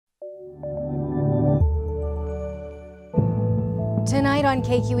Tonight on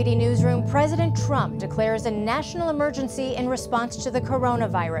KQED Newsroom, President Trump declares a national emergency in response to the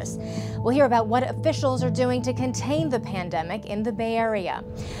coronavirus. We'll hear about what officials are doing to contain the pandemic in the Bay Area.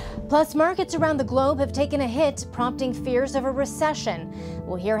 Plus, markets around the globe have taken a hit, prompting fears of a recession.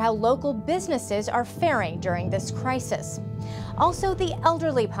 We'll hear how local businesses are faring during this crisis. Also, the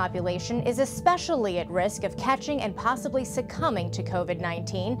elderly population is especially at risk of catching and possibly succumbing to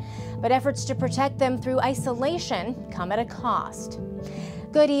COVID-19, but efforts to protect them through isolation come at a cost.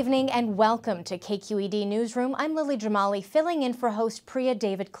 Good evening and welcome to KQED Newsroom. I'm Lily Jamali, filling in for host Priya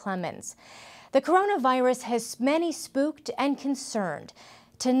David Clemens. The coronavirus has many spooked and concerned.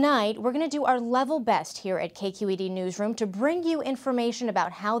 Tonight, we're going to do our level best here at KQED Newsroom to bring you information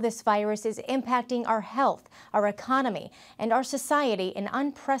about how this virus is impacting our health, our economy, and our society in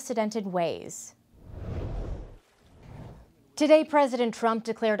unprecedented ways. Today, President Trump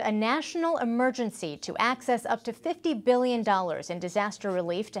declared a national emergency to access up to $50 billion in disaster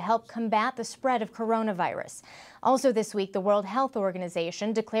relief to help combat the spread of coronavirus. Also this week, the World Health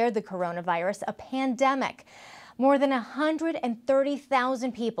Organization declared the coronavirus a pandemic. More than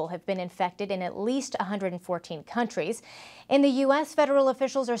 130,000 people have been infected in at least 114 countries. In the U.S., federal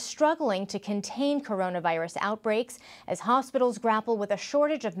officials are struggling to contain coronavirus outbreaks as hospitals grapple with a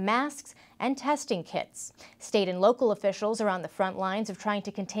shortage of masks and testing kits. State and local officials are on the front lines of trying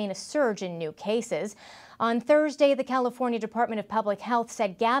to contain a surge in new cases. On Thursday, the California Department of Public Health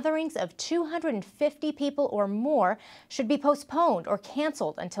said gatherings of 250 people or more should be postponed or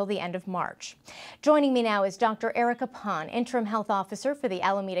canceled until the end of March. Joining me now is Dr. Erica Pan, Interim Health Officer for the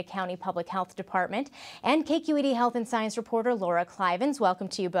Alameda County Public Health Department, and KQED Health and Science reporter Laura Clivens. Welcome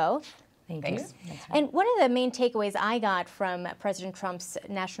to you both. Thanks. And one of the main takeaways I got from President Trump's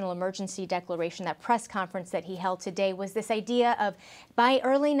national emergency declaration, that press conference that he held today, was this idea of by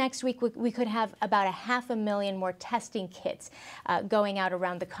early next week, we could have about 500,000 more testing kits going out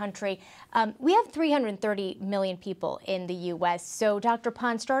around the country. We have 330 million people in the U.S. So, Dr.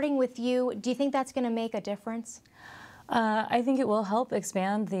 Pan, starting with you, do you think that's going to make a difference? I think it will help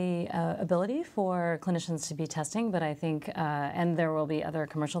expand the ability for clinicians to be testing, but I think, and there will be other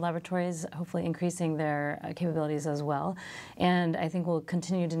commercial laboratories hopefully increasing their capabilities as well. And I think we'll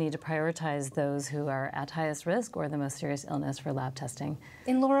continue to need to prioritize those who are at highest risk or the most serious illness for lab testing.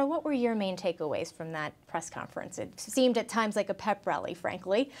 And Laura, what were your main takeaways from that press conference? It seemed at times like a pep rally,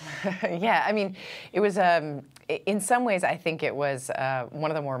 frankly. Yeah, I mean, it was, in some ways, I think it was one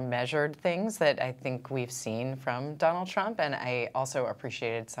of the more measured things that I think we've seen from Donald Trump, and I also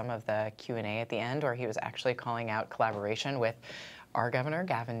appreciated some of the Q&A at the end where he was actually calling out collaboration with our governor,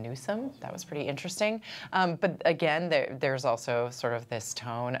 Gavin Newsom. That was pretty interesting. But again, there's also sort of this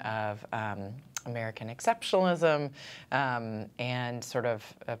tone of American exceptionalism and sort of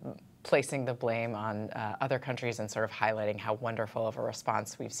placing the blame on other countries and sort of highlighting how wonderful of a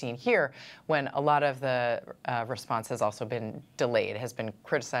response we've seen here when a lot of the response has also been delayed, has been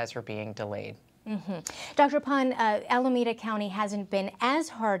criticized for being delayed. Mm-hmm. Dr. Pan, Alameda County hasn't been as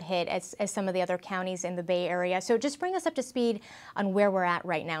hard hit as some of the other counties in the Bay Area. So just bring us up to speed on where we're at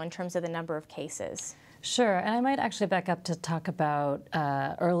right now in terms of the number of cases. Sure, and I might actually back up to talk about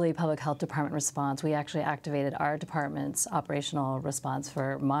early public health department response. We actually activated our department's operational response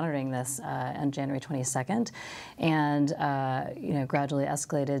for monitoring this on January 22nd, and gradually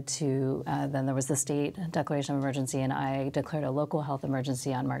escalated to then there was the state declaration of emergency, and I declared a local health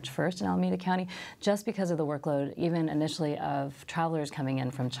emergency on March 1st in Alameda County, just because of the workload, even initially of travelers coming in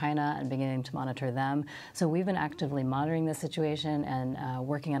from China and beginning to monitor them. So we've been actively monitoring the situation and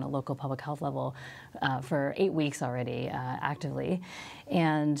working on a local public health level for 8 weeks already actively.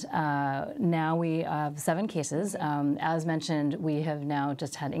 And now we have 7 cases. As mentioned, we have now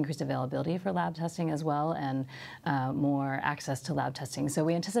just had increased availability for lab testing as well, and more access to lab testing. So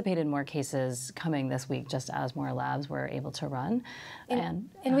we anticipated more cases coming this week just as more labs were able to run. And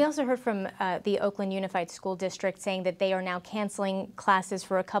we also heard from the Oakland Unified School District saying that they are now canceling classes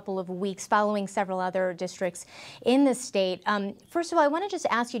for a couple of weeks following several other districts in the state. First of all, I want to just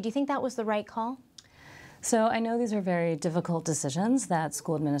ask you, do you think that was the right call? So I know these are very difficult decisions that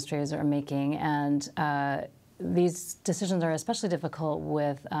school administrators are making, and these decisions are especially difficult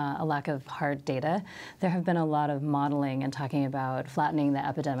with a lack of hard data. There have been a lot of modeling and talking about flattening the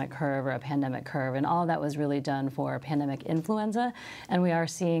epidemic curve or a pandemic curve, and all that was really done for pandemic influenza. And we are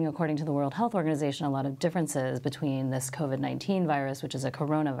seeing, according to the World Health Organization, a lot of differences between this COVID-19 virus, which is a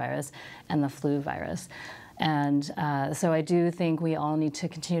coronavirus, and the flu virus. And so I do think we all need to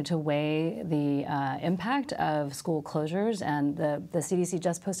continue to weigh the impact of school closures. And the CDC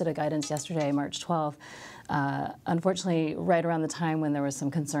just posted a guidance yesterday, March 12th, unfortunately, right around the time when there was some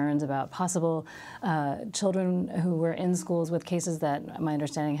concerns about possible children who were in schools with cases that, my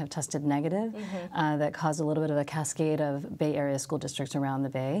understanding, have tested negative, that caused a little bit of a cascade of Bay Area school districts around the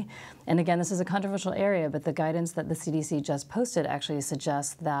Bay. And again, this is a controversial area, but the guidance that the CDC just posted actually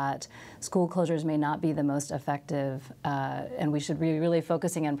suggests that school closures may not be the most effective, and we should be really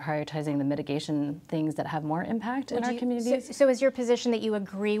focusing on prioritizing the mitigation things that have more impact in our communities. So is your position that you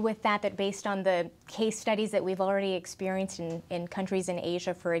agree with that, that based on the case studies that we've already experienced in countries in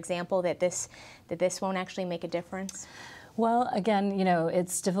Asia, for example, that this won't actually make a difference? Well, again, you know,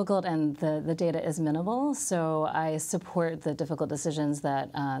 it's difficult and the data is minimal, so I support the difficult decisions that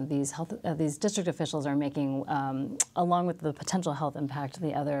these district officials are making, along with the potential health impact,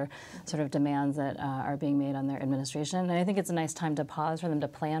 the other sort of demands that are being made on their administration. And I think it's a nice time to pause for them to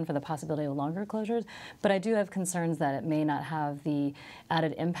plan for the possibility of longer closures, but I do have concerns that it may not have the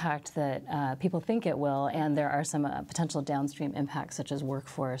added impact that people think it will, and there are some potential downstream impacts such as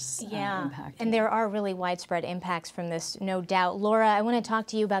workforce impact. And there are really widespread impacts from this, no doubt. Laura, I want to talk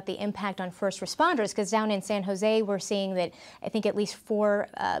to you about the impact on first responders, because down in San Jose, we're seeing that I think at least 4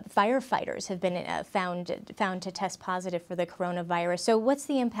 firefighters have been found to test positive for the coronavirus. So what's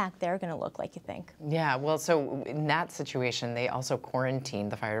the impact there going to look like, you think? Yeah, well, so in that situation, they also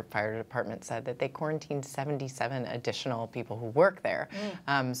quarantined, the fire department said that they quarantined 77 additional people who work there.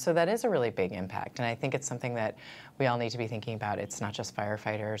 So that is a really big impact, and I think it's something that we all need to be thinking about. It's not just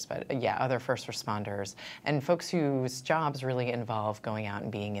firefighters, but yeah, other first responders and folks whose jobs really involve going out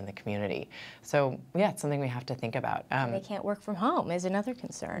and being in the community. So yeah, it's something we have to think about. They can't work from home is another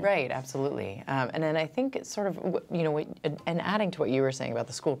concern. Right, absolutely. And then I think it's sort of, you know, and adding to what you were saying about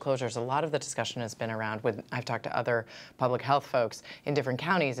the school closures, a lot of the discussion has been around, I've talked to other public health folks in different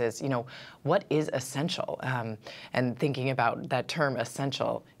counties, is, you know, what is essential? And thinking about that term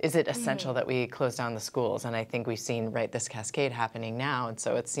essential, is it essential that we close down the schools? And I think we've seen, right, this cascade happening now, and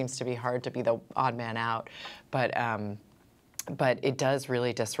so it seems to be hard to be the odd man out, but it does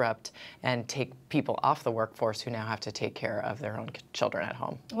really disrupt and take people off the workforce who now have to take care of their own children at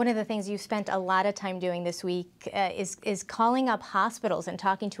home. One of the things you spent a lot of time doing this week is calling up hospitals and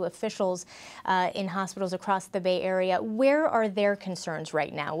talking to officials in hospitals across the Bay Area. Where are their concerns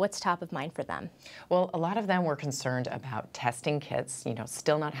right now? What's top of mind for them? Well, a lot of them were concerned about testing kits, you know,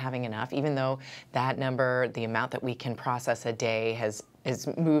 still not having enough, even though that number, the amount that we can process a day has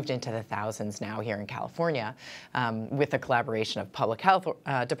moved into the thousands now here in California, with the collaboration of public health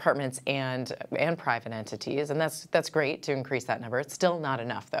departments and private entities, and that's great to increase that number. It's still not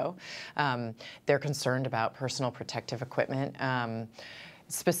enough, though. They're concerned about personal protective equipment.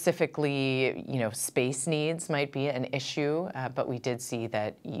 Specifically, you know, space needs might be an issue, but we did see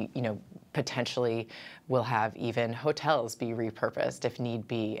that, you know, potentially we'll have even hotels be repurposed if need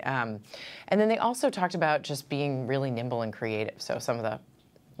be. And then they also talked about just being really nimble and creative. So some of the,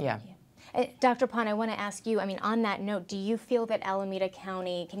 yeah. Dr. Pond, I want to ask you, I mean, on that note, do you feel that Alameda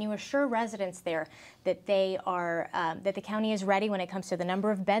County, can you assure residents there that they are, that the county is ready when it comes to the number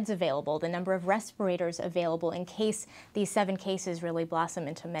of beds available, the number of respirators available in case these 7 cases really blossom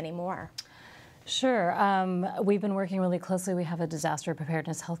into many more? Sure. We've been working really closely. We have a disaster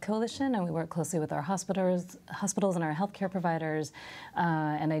preparedness health coalition, and we work closely with our hospitals and our healthcare providers.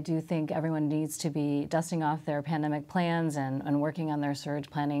 And I do think everyone needs to be dusting off their pandemic plans and working on their surge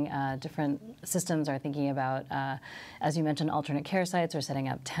planning. Different systems are thinking about, as you mentioned, alternate care sites or setting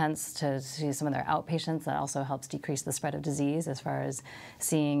up tents to see some of their outpatients. That also helps decrease the spread of disease as far as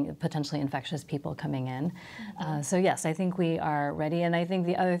seeing potentially infectious people coming in. So yes, I think we are ready. And I think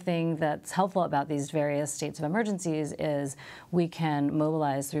the other thing that's helpful about these various states of emergencies is we can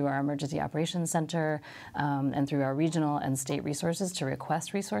mobilize through our Emergency Operations Center and through our regional and state resources to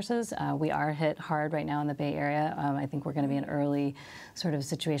request resources. We are hit hard right now in the Bay Area. I think we're going to be an early sort of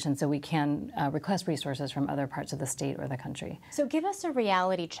situation, so we can request resources from other parts of the state or the country. So give us a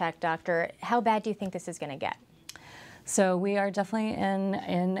reality check, Doctor. How bad do you think this is going to get? So we are definitely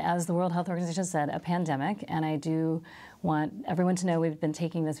in, as the World Health Organization said, a pandemic, and I do want everyone to know we've been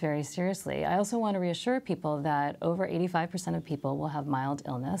taking this very seriously. I also want to reassure people that over 85% of people will have mild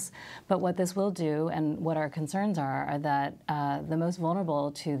illness, but what this will do and what our concerns are that the most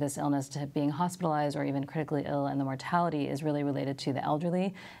vulnerable to this illness, to being hospitalized or even critically ill, and the mortality is really related to the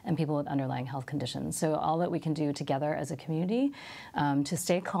elderly and people with underlying health conditions. So all that we can do together as a community to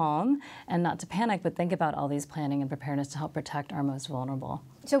stay calm and not to panic, but think about all these planning and preparedness to help protect our most vulnerable.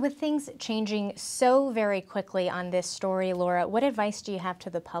 So with things changing so very quickly on this story, Laura, what advice do you have to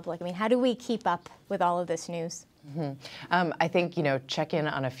the public? I mean, how do we keep up with all of this news? I think, check in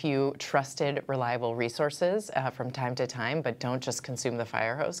on a few trusted, reliable resources from time to time, but don't just consume the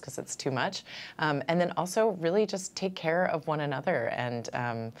fire hose because it's too much. And then also really just take care of one another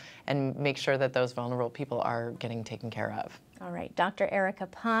and make sure that those vulnerable people are getting taken care of. All right, Dr. Erica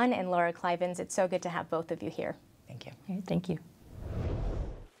Pan and Laura Clivens, it's so good to have both of you here. Thank you. Thank you.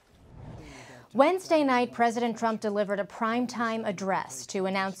 Wednesday night, President Trump delivered a primetime address to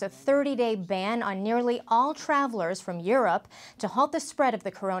announce a 30-day ban on nearly all travelers from Europe to halt the spread of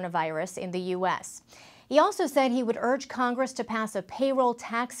the coronavirus in the U.S. He also said he would urge Congress to pass a payroll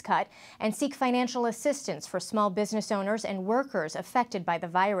tax cut and seek financial assistance for small business owners and workers affected by the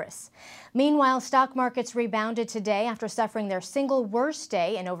virus. Meanwhile, stock markets rebounded today after suffering their single worst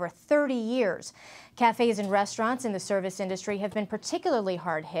day in over 30 years. Cafes and restaurants in the service industry have been particularly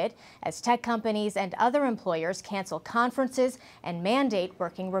hard hit as tech companies and other employers cancel conferences and mandate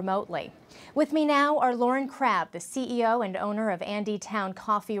working remotely. With me now are Lauren Crabb, the CEO and owner of Andy Town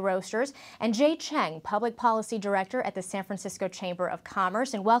Coffee Roasters, and Jay Cheng, Public Policy Director at the San Francisco Chamber of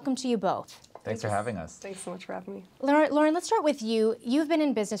Commerce. And welcome to you both. Thanks for having us. Thanks so much for having me. Lauren, let's start with you. You've been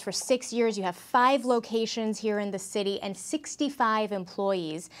in business for 6 years. You have 5 locations here in the city and 65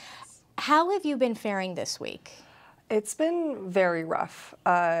 employees. How have you been faring this week? It's been very rough,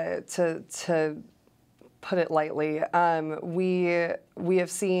 to put it lightly. We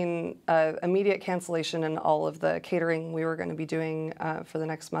have seen immediate cancellation in all of the catering we were going to be doing for the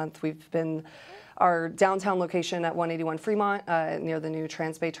next month. Our downtown location at 181 Fremont near the new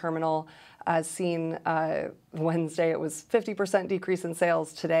Transbay Terminal has seen Wednesday it was 50% decrease in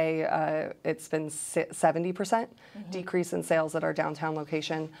sales. Today it's been 70% decrease in sales at our downtown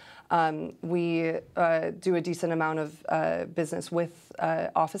location. We do a decent amount of business with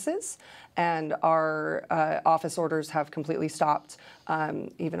offices, and our office orders have completely stopped.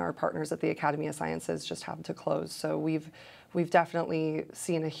 Even our partners at the Academy of Sciences just had to close. So we've definitely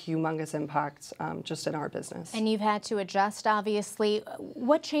seen a humongous impact just in our business. And you've had to adjust, obviously.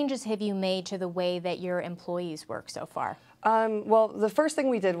 What changes have you made to the way that your employees work so far? Well, the first thing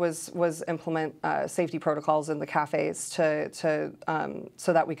we did was implement safety protocols in the cafes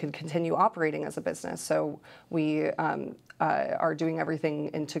so that we could continue operating as a business. So we are doing everything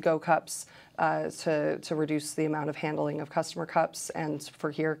in to-go cups to reduce the amount of handling of customer cups, and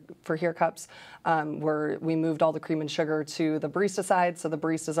for here cups, we moved all the cream and sugar to the barista side, so the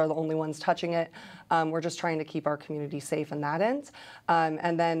baristas are the only ones touching it. We're just trying to keep our community safe in that end,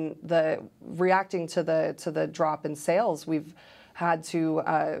 and then reacting to the drop in sales, we've had to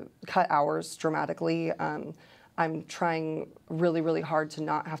cut hours dramatically. I'm trying really, really hard to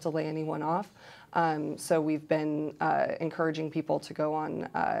not have to lay anyone off. So we've been encouraging people to go on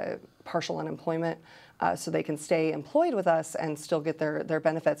partial unemployment so they can stay employed with us and still get their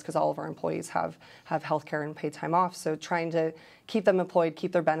benefits, because all of our employees have health care and paid time off. So trying to keep them employed,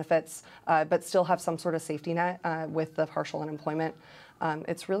 keep their benefits, but still have some sort of safety net with the partial unemployment.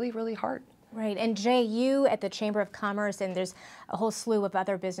 It's really, really hard. Right. And Jay, you at the Chamber of Commerce, and there's a whole slew of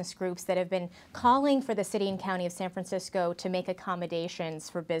other business groups that have been calling for the city and county of San Francisco to make accommodations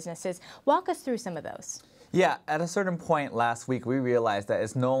for businesses. Walk us through some of those. Yeah, at a certain point last week, we realized that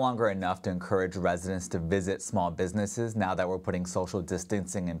it's no longer enough to encourage residents to visit small businesses now that we're putting social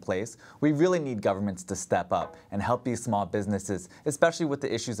distancing in place. We really need governments to step up and help these small businesses, especially with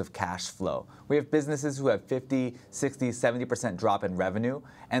the issues of cash flow. We have businesses who have 50, 60, 70% drop in revenue,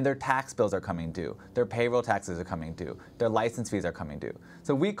 and their tax bills are coming due. Their payroll taxes are coming due. Their license fees are coming due.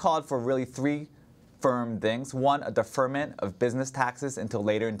 So we called for really 3 firm things. 1, a deferment of business taxes until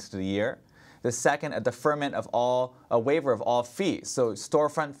later into the year. The second, a deferment of a waiver of all fees. So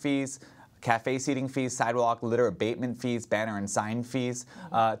storefront fees, cafe seating fees, sidewalk litter abatement fees, banner and sign fees,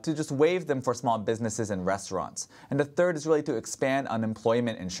 to just waive them for small businesses and restaurants. And the third is really to expand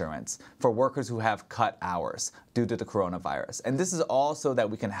unemployment insurance for workers who have cut hours due to the coronavirus. And this is all so that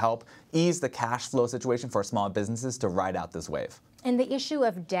we can help ease the cash flow situation for small businesses to ride out this wave. And the issue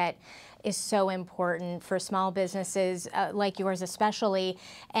of debt is so important for small businesses like yours especially.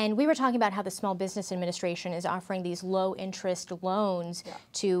 And we were talking about how the Small Business Administration is offering these low-interest loans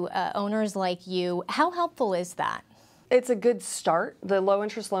to owners like you. How helpful is that? It's a good start. The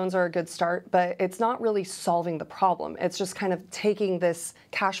low-interest loans are a good start, but it's not really solving the problem. It's just kind of taking this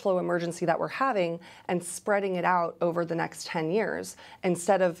cash flow emergency that we're having and spreading it out over the next 10 years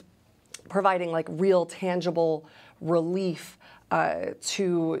instead of providing like real tangible relief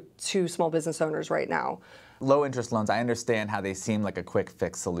to small business owners right now. Low interest loans, I understand how they seem like a quick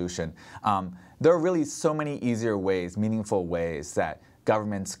fix solution. There are really so many easier ways, meaningful ways that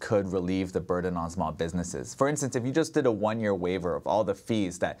governments could relieve the burden on small businesses. For instance, if you just did a one-year waiver of all the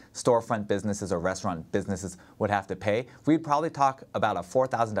fees that storefront businesses or restaurant businesses would have to pay, we'd probably talk about a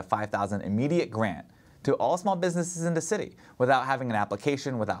 $4,000 to $5,000 immediate grant to all small businesses in the city without having an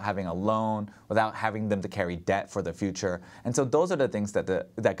application, without having a loan, without having them to carry debt for the future. And so those are the things that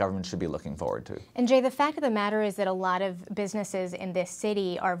that government should be looking forward to. And Jay, the fact of the matter is that a lot of businesses in this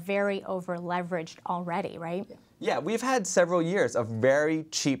city are very over-leveraged already, right? Yeah, we've had several years of very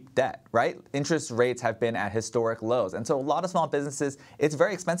cheap debt, right? Interest rates have been at historic lows. And so a lot of small businesses, it's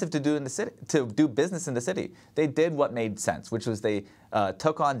very expensive to do in the city, to do business in the city. They did what made sense, which was they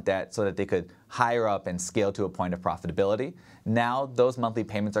took on debt so that they could hire up and scale to a point of profitability. Now those monthly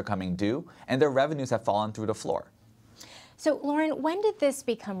payments are coming due and their revenues have fallen through the floor. So Lauren, when did this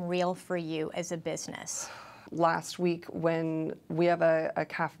become real for you as a business? Last week, when we have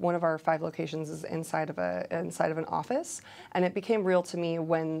one of our 5 locations is inside of an office, and it became real to me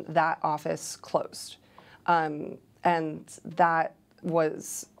when that office closed, and that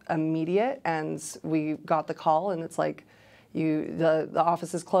was immediate. And we got the call, and it's like, the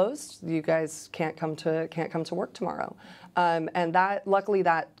office is closed. You guys can't come to work tomorrow. And luckily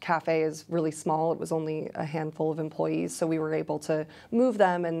that cafe is really small. It was only a handful of employees, so we were able to move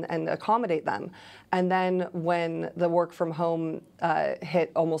them and accommodate them. And then when the work from home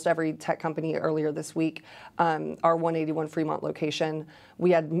hit almost every tech company earlier this week, our 181 Fremont location,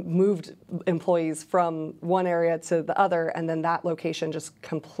 we had moved employees from one area to the other, and then that location just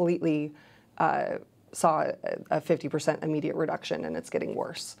completely saw a 50% immediate reduction, and it's getting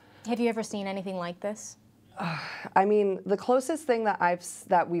worse. Have you ever seen anything like this? I mean, the closest thing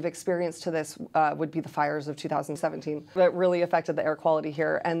that we've experienced to this would be the fires of 2017 that really affected the air quality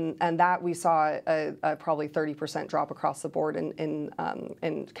here, and that we saw a probably 30% drop across the board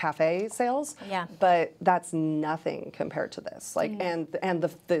in cafe sales. Yeah. But that's nothing compared to this. Like, and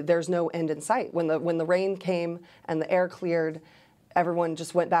there's no end in sight. When the rain came and the air cleared, everyone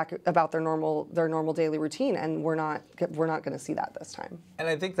just went back about their normal daily routine, and we're not going to see that this time. And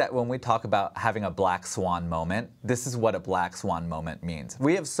I think that when we talk about having a black swan moment, this is what a black swan moment means.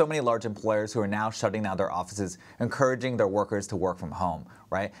 We have so many large employers who are now shutting down their offices, encouraging their workers to work from home,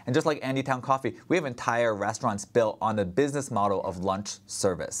 right? And just like Andytown Coffee, we have entire restaurants built on the business model of lunch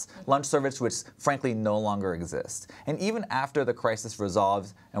service which frankly no longer exists. And even after the crisis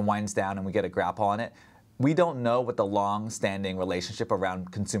resolves and winds down and we get a grapple on it, we don't know what the long-standing relationship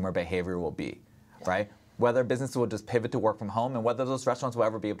around consumer behavior will be, right? Whether businesses will just pivot to work from home and whether those restaurants will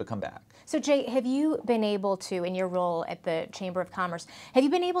ever be able to come back. So Jay, have you been able to, in your role at the Chamber of Commerce, have you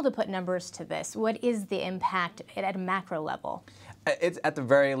been able to put numbers to this? What is the impact at a macro level? It's at the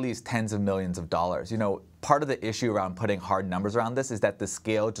very least tens of millions of dollars. You know, part of the issue around putting hard numbers around this is that the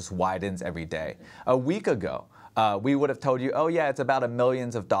scale just widens every day. A week ago, we would have told you, oh yeah, it's about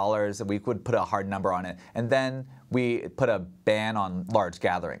millions of dollars. We could put a hard number on it. And then we put a ban on large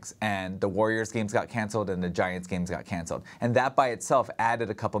gatherings. And the Warriors games got canceled and the Giants games got canceled. And that by itself added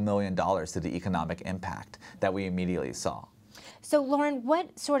a couple $1 million to the economic impact that we immediately saw. So Lauren,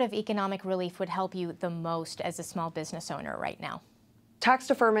 what sort of economic relief would help you the most as a small business owner right now? Tax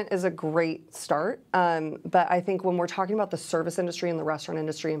deferment is a great start, but I think when we're talking about the service industry and the restaurant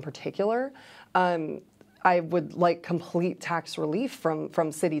industry in particular, I would like complete tax relief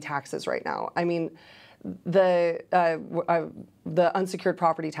from city taxes right now. I mean, the unsecured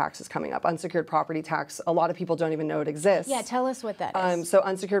property tax is coming up. Unsecured property tax, a lot of people don't even know it exists. Yeah, tell us what that is. So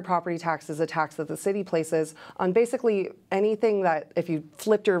unsecured property tax is a tax that the city places on basically anything that, if you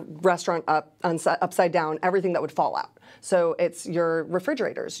flipped your restaurant upside down, everything that would fall out. So it's your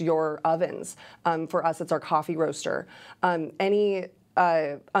refrigerators, your ovens. For us, it's our coffee roaster. Any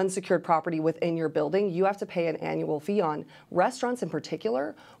unsecured property within your building, you have to pay an annual fee on. Restaurants in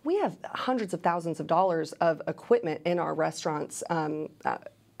particular, we have hundreds of thousands of dollars of equipment in our restaurants,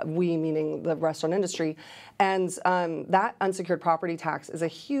 we meaning the restaurant industry, and that unsecured property tax is a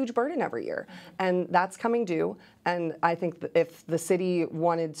huge burden every year, and that's coming due. And I think that if the city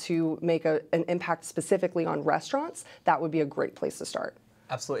wanted to make an impact specifically on restaurants, that would be a great place to start.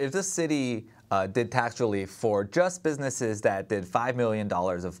 Absolutely. If the city did tax relief for just businesses that did $5 million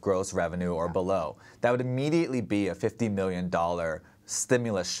of gross revenue or below, that would immediately be a $50 million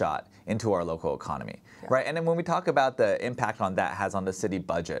stimulus shot into our local economy, right? And then when we talk about the impact on that has on the city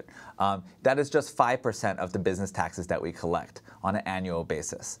budget, that is just 5% of the business taxes that we collect on an annual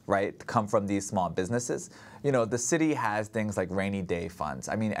basis, right? Come from these small businesses. You know, the city has things like rainy day funds.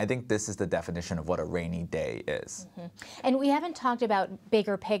 I mean, I think this is the definition of what a rainy day is. Mm-hmm. And we haven't talked about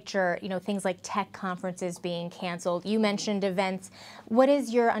bigger picture, you know, things like tech conferences being canceled. You mentioned events. What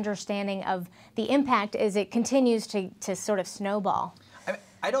is your understanding of the impact as it continues to sort of snowball?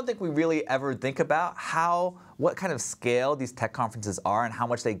 I don't think we really ever think about what kind of scale these tech conferences are and how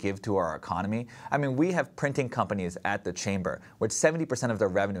much they give to our economy. I mean, we have printing companies at the Chamber, which 70% of their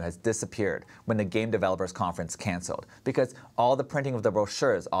revenue has disappeared when the Game Developers Conference canceled, because all the printing of the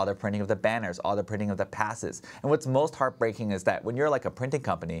brochures, all the printing of the banners, all the printing of the passes. And what's most heartbreaking is that when you're like a printing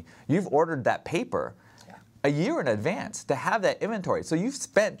company, you've ordered that paper a year in advance to have that inventory. So you've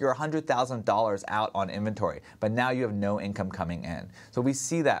spent your $100,000 out on inventory, but now you have no income coming in. So we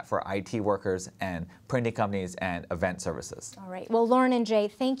see that for IT workers and printing companies and event services. All right. Well, Lauren and Jay,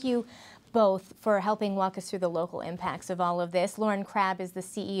 thank you both for helping walk us through the local impacts of all of this. Lauren Crabb is the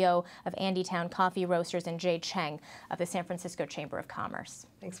CEO of Andytown Coffee Roasters, and Jay Cheng of the San Francisco Chamber of Commerce.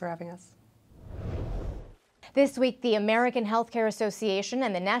 Thanks for having us. This week, the American Healthcare Association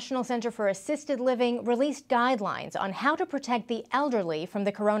and the National Center for Assisted Living released guidelines on how to protect the elderly from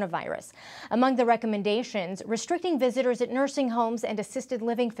the coronavirus. Among the recommendations, restricting visitors at nursing homes and assisted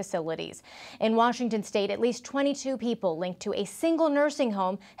living facilities. In Washington state, at least 22 people linked to a single nursing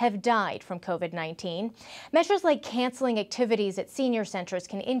home have died from COVID-19. Measures like canceling activities at senior centers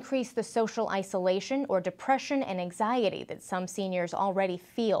can increase the social isolation or depression and anxiety that some seniors already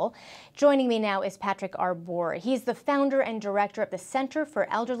feel. Joining me now is Patrick Arbour. He's the founder and director of the Center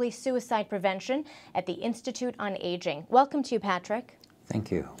for Elderly Suicide Prevention at the Institute on Aging. Welcome to you, Patrick.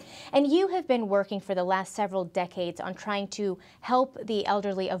 Thank you. And you have been working for the last several decades on trying to help the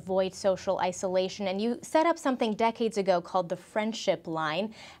elderly avoid social isolation, and you set up something decades ago called the Friendship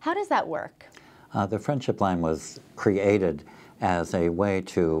Line. How does that work? The Friendship Line was created as a way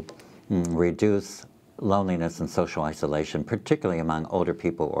to reduce loneliness and social isolation, particularly among older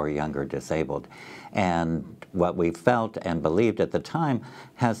people or younger disabled. And what we felt and believed at the time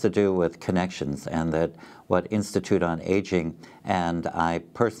has to do with connections, and that what Institute on Aging and I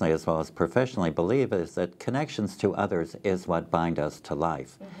personally as well as professionally believe is that connections to others is what bind us to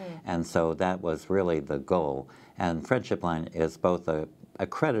life. And so that was really the goal. And Friendship Line is both a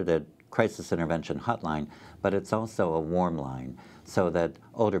accredited crisis intervention hotline, but it's also a warm line, so that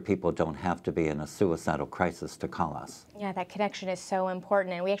older people don't have to be in a suicidal crisis to call us. Yeah, that connection is so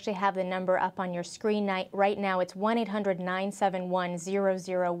important, and we actually have the number up on your screen right now. It's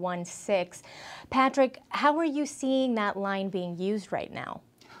 1-800-971-0016. Patrick, how are you seeing that line being used right now?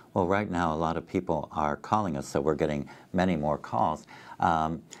 Well, right now a lot of people are calling us, so we're getting many more calls.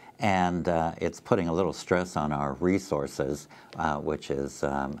 And it's putting a little stress on our resources, which is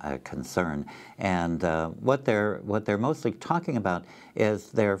a concern. And what they're mostly talking about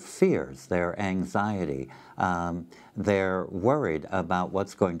is their fears, their anxiety. They're worried about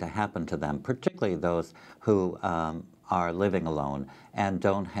what's going to happen to them, particularly those who are living alone and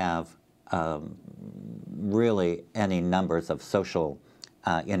don't have really any numbers of social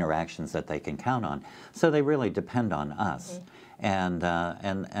interactions that they can count on. So they really depend on us. And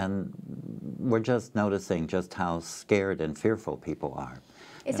we're just noticing just how scared and fearful people are.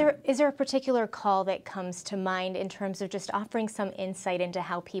 Is there a particular call that comes to mind in terms of just offering some insight into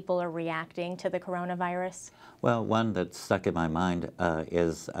how people are reacting to the coronavirus? Well, one that stuck in my mind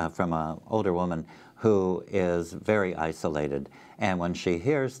is from an older woman who is very isolated. And when she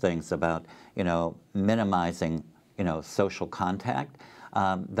hears things about, minimizing, social contact,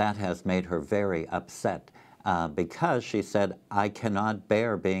 that has made her very upset. Because she said, I cannot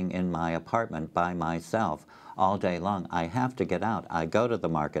bear being in my apartment by myself all day long. I have to get out. I go to the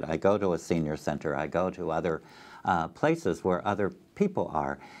market. I go to a senior center. I go to other places where other people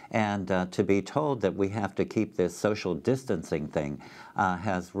are. And to be told that we have to keep this social distancing thing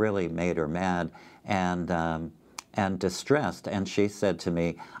has really made her mad and distressed. And she said to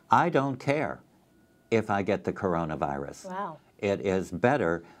me, I don't care if I get the coronavirus. Wow. It is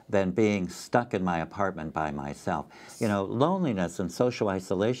better than being stuck in my apartment by myself. Loneliness and social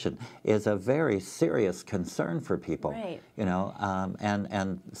isolation is a very serious concern for people. Right.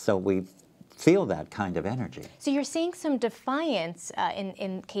 And so we feel that kind of energy. So you're seeing some defiance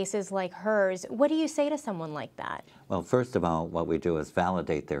in cases like hers. What do you say to someone like that? Well, first of all, what we do is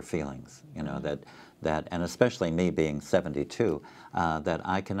validate their feelings, that and especially me being 72, that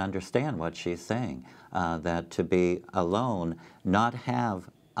I can understand what she's saying, that to be alone, not have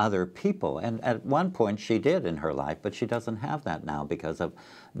other people, and at one point she did in her life, but she doesn't have that now because of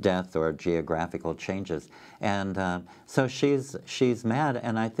death or geographical changes. And so she's mad,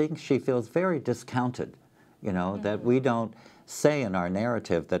 and I think she feels very discounted, that we don't say in our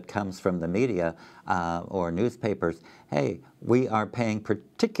narrative that comes from the media or newspapers, hey, we are paying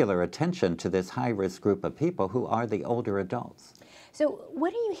particular attention to this high-risk group of people who are the older adults. So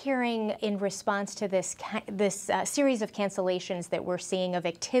what are you hearing in response to this series of cancellations that we're seeing of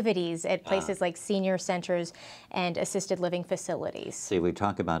activities at places like senior centers and assisted living facilities? See, we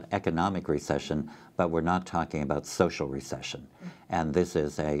talk about economic recession, but we're not talking about social recession. And this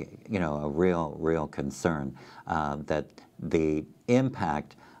is a real concern that the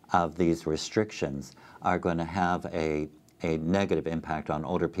impact of these restrictions are going to have a negative impact on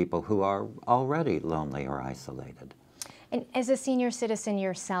older people who are already lonely or isolated. And as a senior citizen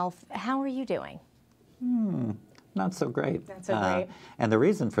yourself, how are you doing? Not so great. Not so great. And the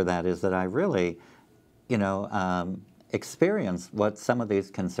reason for that is that I really, experience what some of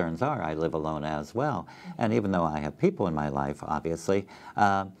these concerns are. I live alone as well. And even though I have people in my life, obviously,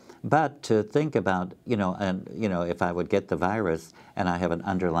 but to think about, if I would get the virus and I have an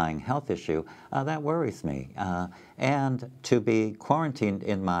underlying health issue, that worries me. And to be quarantined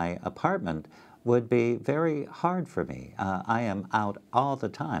in my apartment would be very hard for me. I am out all the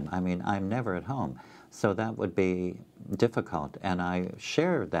time. I mean, I'm never at home. So that would be difficult, and I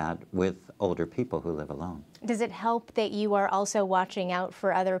share that with older people who live alone. Does it help that you are also watching out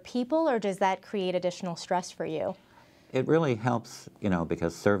for other people, or does that create additional stress for you? It really helps,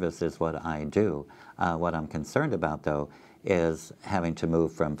 because service is what I do. What I'm concerned about, though, is having to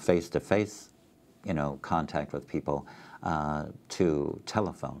move from face-to-face, contact with people to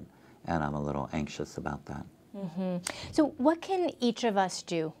telephone, and I'm a little anxious about that. So what can each of us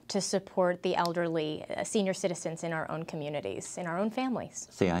do to support the elderly, senior citizens in our own communities, in our own families?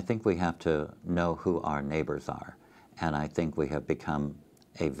 See, I think we have to know who our neighbors are, and I think we have become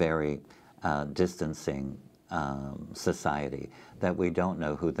a very distancing society, that we don't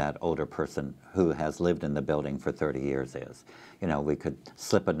know who that older person who has lived in the building for 30 years is. We could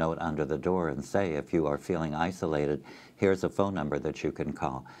slip a note under the door and say, if you are feeling isolated, here's a phone number that you can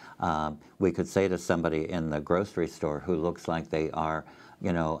call. We could say to somebody in the grocery store who looks like they are,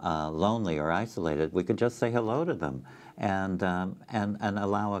 lonely or isolated, we could just say hello to them and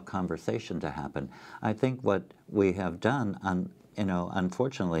allow a conversation to happen. I think what we have done,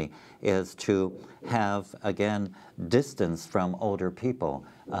 unfortunately, is to have, again, distance from older people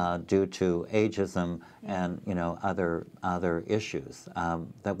due to ageism and, other issues,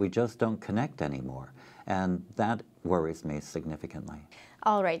 that we just don't connect anymore. And that worries me significantly.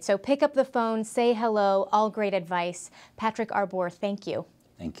 All right, so pick up the phone, say hello, all great advice. Patrick Arbor, thank you.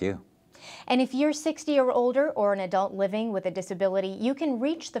 Thank you. And if you're 60 or older or an adult living with a disability, you can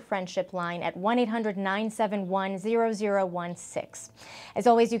reach the Friendship Line at 1-800-971-0016. As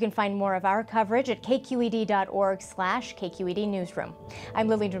always, you can find more of our coverage at kqed.org/KQED Newsroom. I'm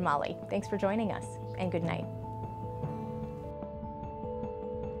Lily Jamali. Thanks for joining us, and good night.